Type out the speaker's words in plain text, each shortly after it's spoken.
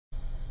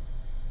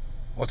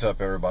What's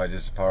up, everybody?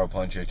 This is Power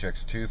Punch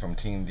HX2 from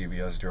Team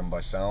DBS Driven by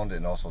Sound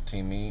and also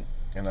Team Me,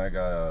 and I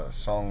got a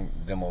song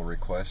demo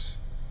request,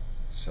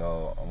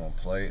 so I'm gonna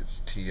play it.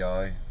 It's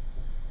TI,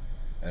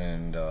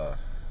 and of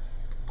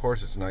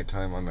course it's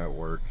nighttime. I'm at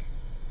work,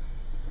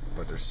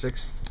 but there's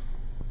 6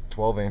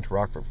 12-inch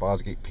Rockford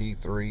Fosgate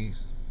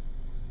P3s,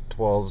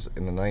 12s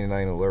in the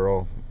 99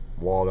 Alero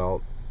walled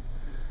out.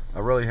 I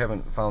really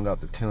haven't found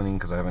out the tuning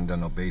because I haven't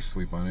done no bass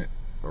sweep on it,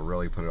 or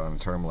really put it on a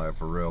term lab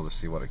for real to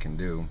see what it can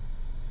do.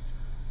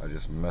 I'm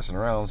just messing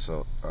around,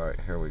 so alright,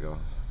 here we go.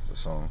 The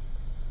song.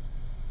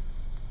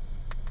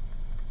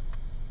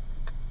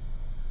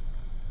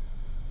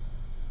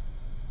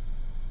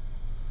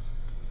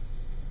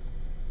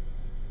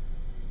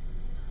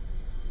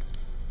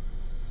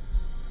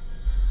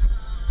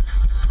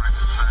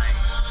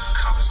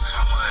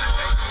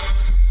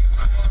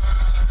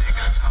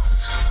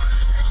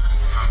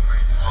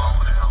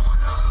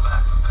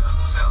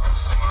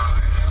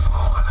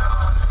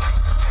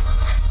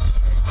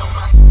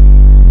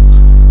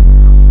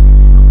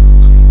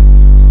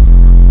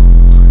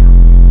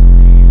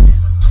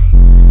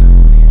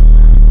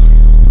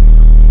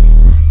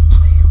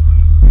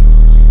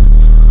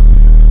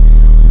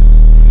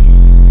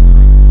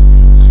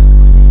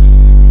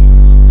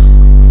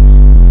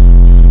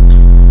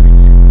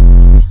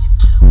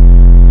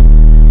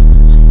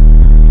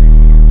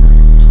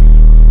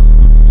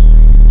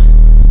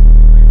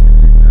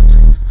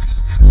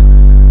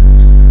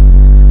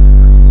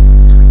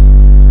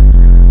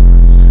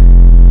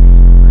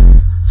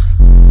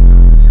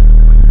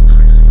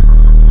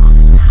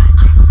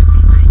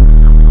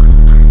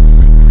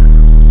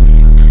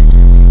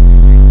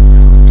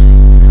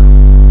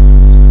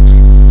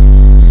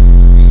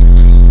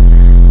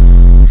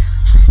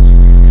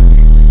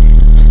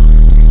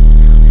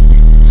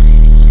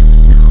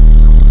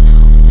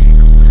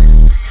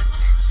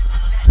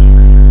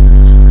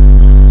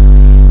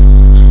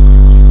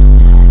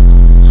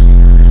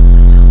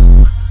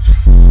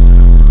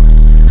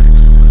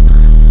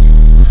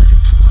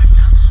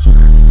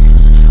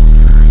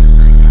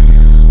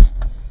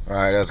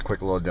 Alright, that's a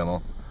quick little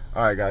demo.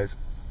 Alright guys,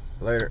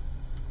 later.